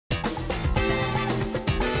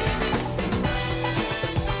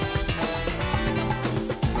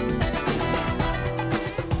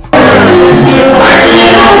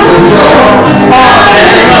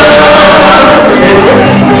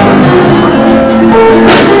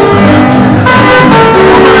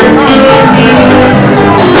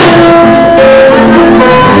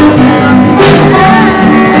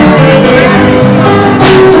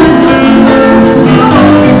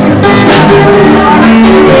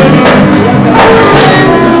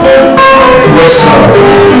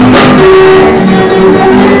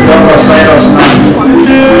Dr. Cyrus now.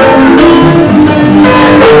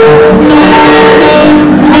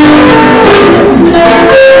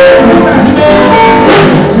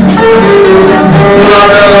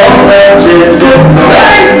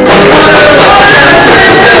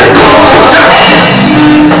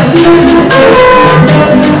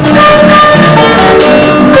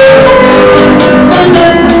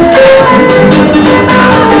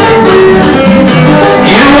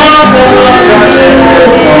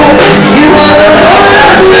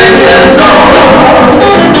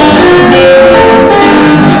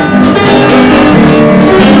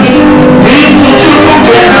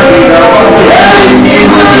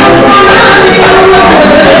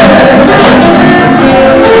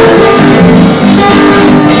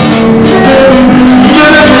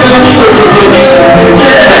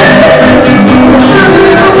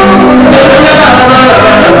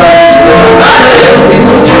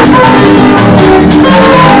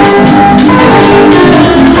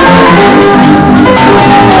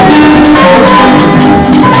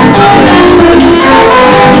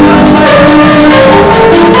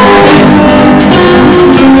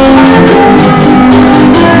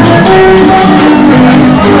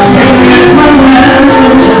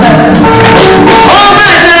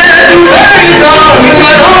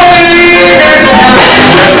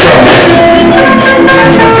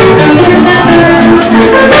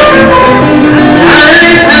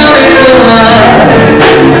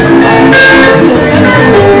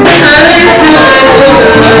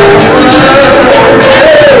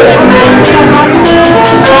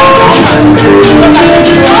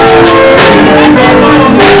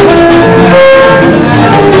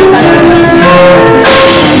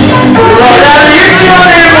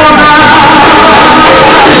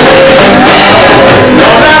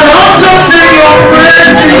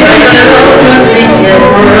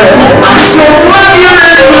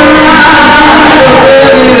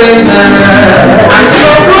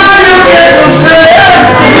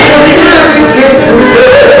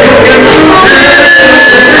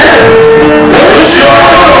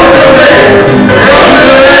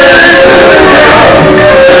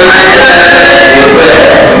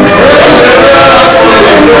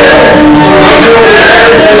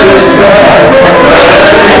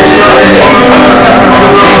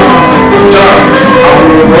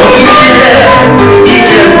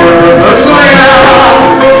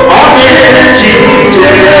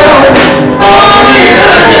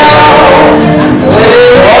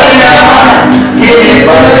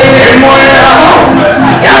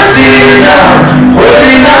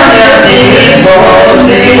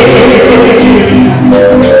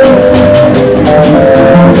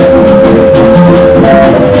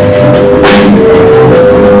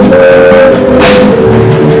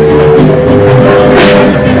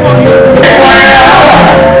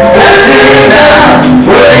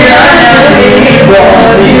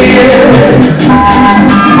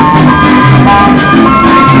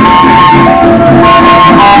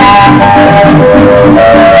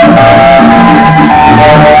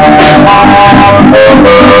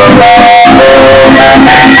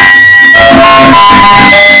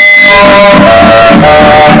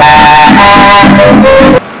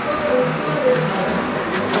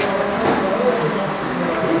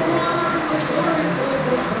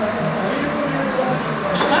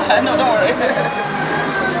 No, don't worry.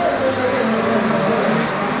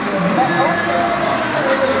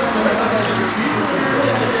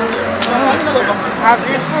 How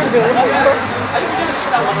beautiful do you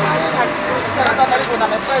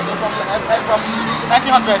from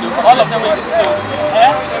 1900, all of them were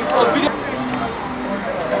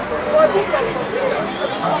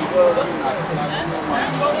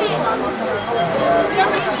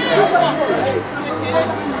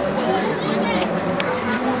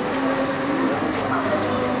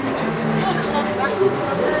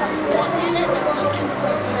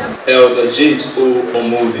Elder James O.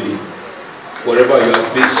 Omodi, wherever you are,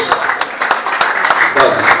 please.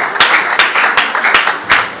 That's it.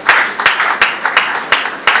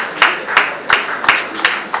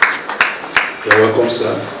 You're welcome,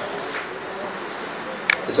 sir.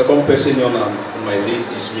 The second person on my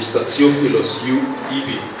list is Mr. Theophilus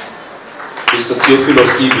U.E.B. Mr.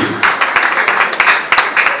 Theophilus E.B.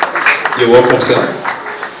 You're welcome, sir.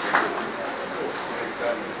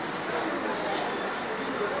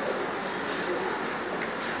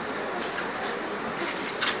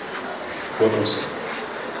 Welcome, sir.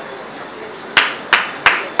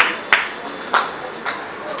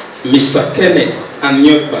 Mr. Kenneth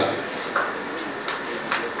Anyogba.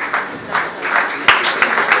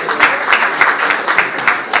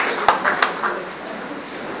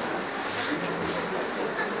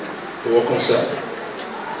 officer.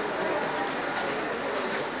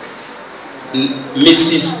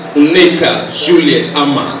 Mrs. Uneka Juliet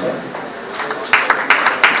Ama.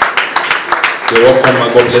 You're welcome, ma.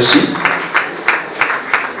 God bless you.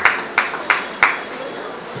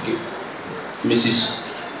 Okay. Mrs.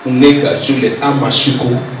 Uneka Juliet Ama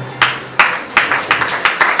Shuku.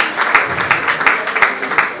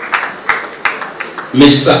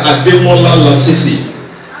 Mr. Ademola Lasisi.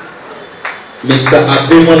 Mr.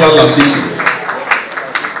 Ademola Lasisi.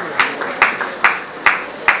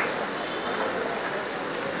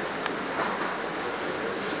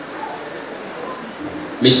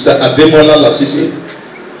 Mr. Ademola Lasisi.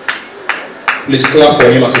 Please clap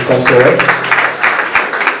for him as he comes forward.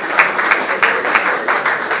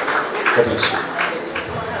 God bless you.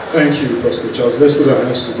 Thank you, Pastor Charles. Let's put our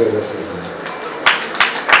hands together for him.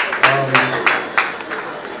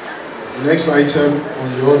 The next item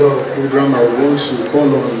on the order of program, I want to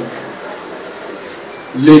call on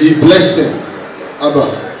Lady Blessing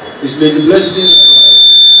Abba. Is Lady Blessing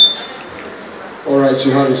all right?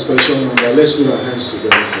 You have a special number. Let's put our hands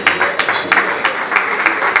together for you.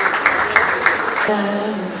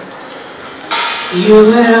 You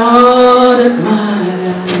were all that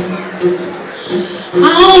mattered.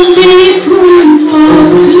 I'll make room for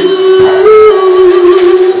two.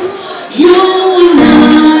 You and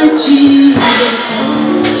I, Jesus.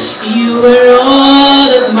 You were all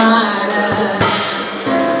that mattered.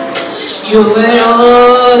 You were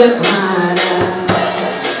all that mattered.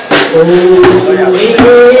 Oh, yeah. You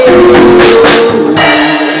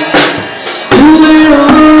were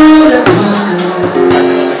all that mattered.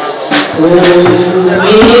 Oh,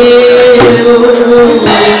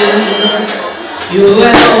 you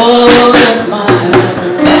were all that mattered.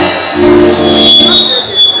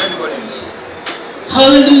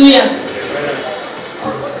 Hallelujah.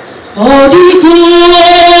 Oh, the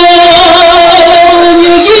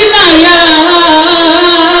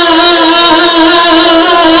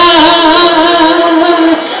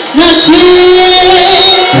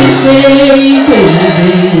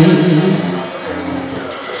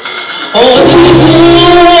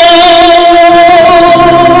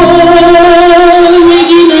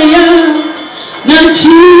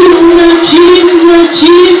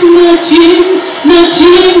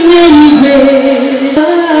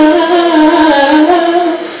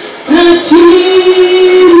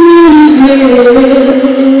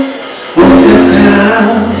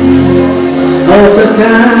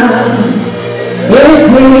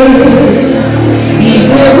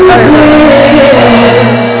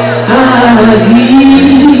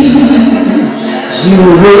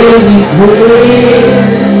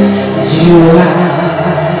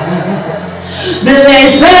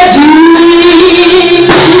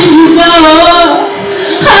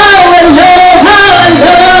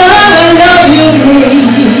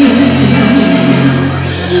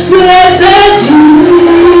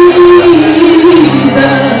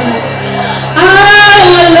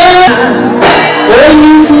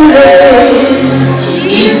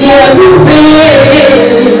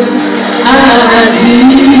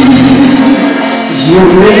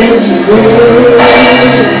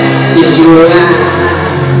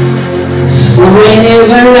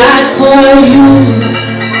whenever I call you,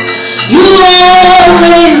 you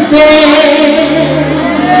always there.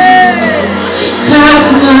 Cause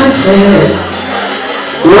myself,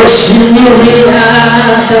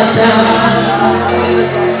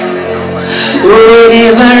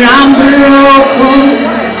 whenever I'm broken,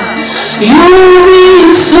 you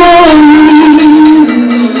restore me.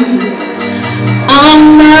 I'm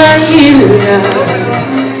not healer.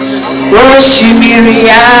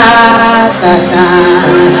 Oshimiria tata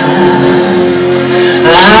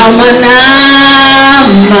amana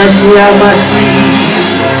masia masi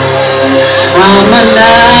amana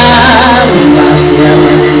masia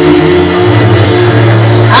masi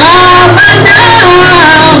amana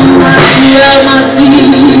masia masi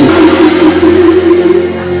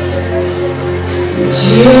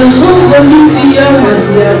Jehovah masia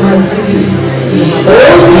masia masi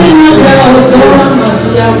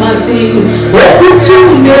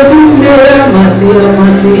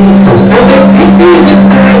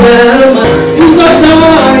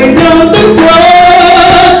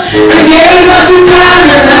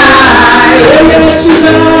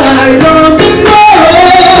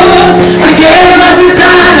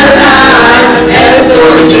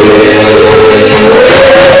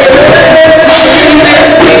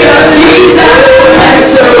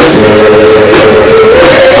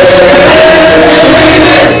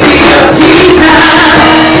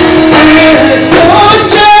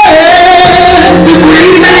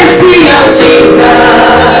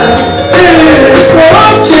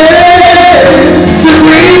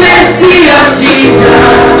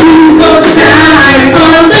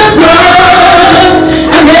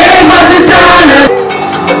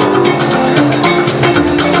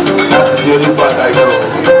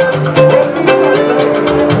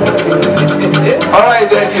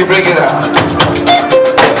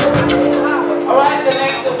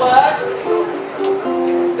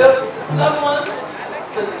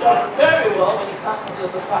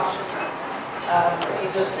fashion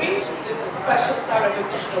industry. This is Special Star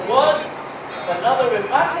Recognition Award for another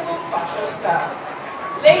remarkable fashion star.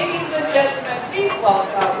 Ladies and gentlemen, please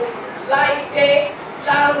welcome Laide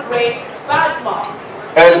Lanre Badmos.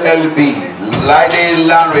 LLB, Laide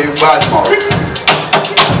Lanre Badmos.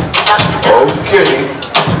 Okay.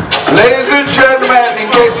 Ladies and gentlemen, in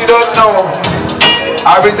case you don't know,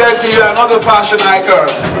 I present to you another fashion icon.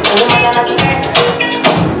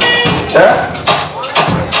 Yeah?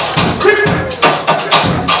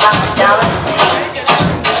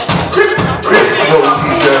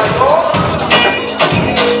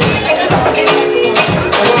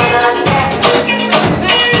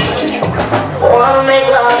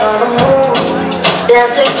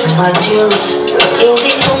 Dancing to my tunes,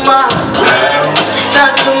 easy to my, it's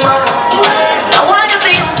not too much. I wanna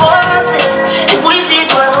be worthless, if we see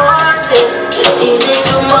my horses, easy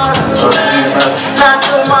to much, it's not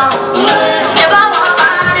too much. If I want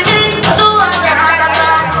money, do what I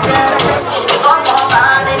got. If I want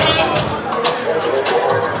money,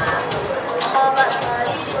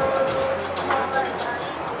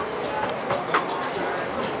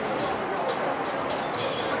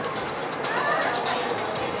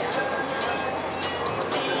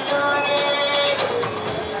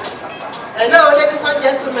 hello, ladies and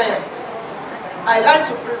gentlemen. I'd like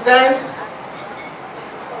to present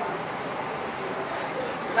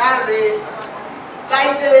Laide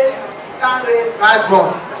Lanre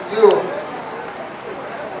Badmos.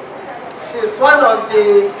 She's one of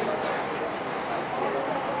the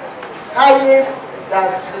highest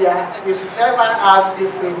that we've ever had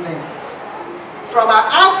this evening. From her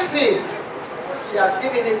outfit, she has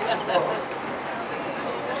given it to us.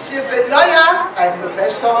 She's a lawyer by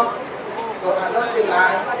profession. But I'm not the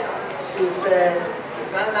lie, she's a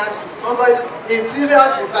designer, she's somebody,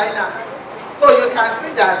 interior designer. So you can see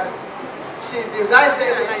that she designs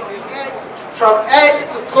it from edge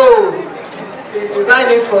to toe. She's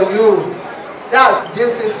designing for you. That's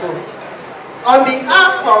beautiful. On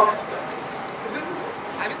behalf of,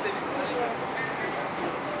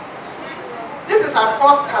 this is her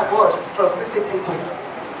first award from 60 people.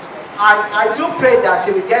 I do pray that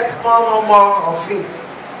she will get more of it,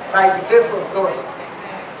 by the grace of God.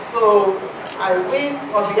 So I will,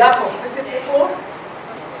 on behalf of 60 people,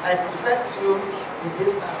 I present you with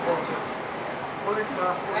this award.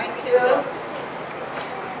 Thank you.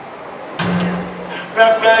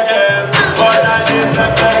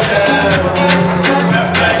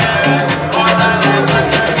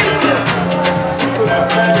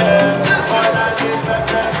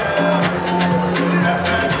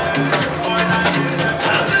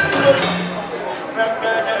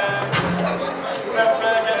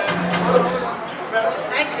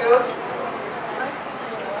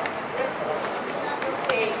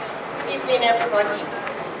 Everybody.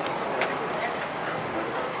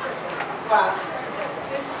 Wow,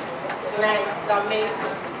 this is nice,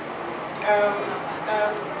 amazing.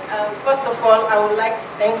 First of all, I would like to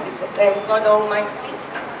thank God Almighty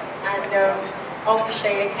and Uncle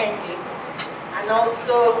Shaya Kendi, and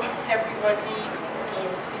also everybody in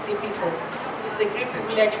City People. It's a great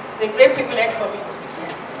privilege. It's a great privilege for me to be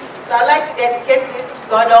here. So I'd like to dedicate this to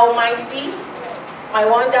God Almighty, my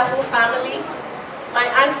wonderful family. My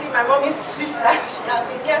auntie, my mommy's sister, she has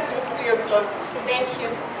been here since 3 o'clock. Thank you.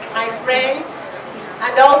 My friends,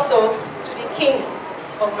 and also to the king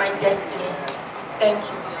of my destiny. Thank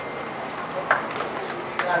you.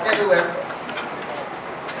 That's everywhere.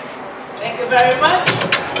 Thank you very much.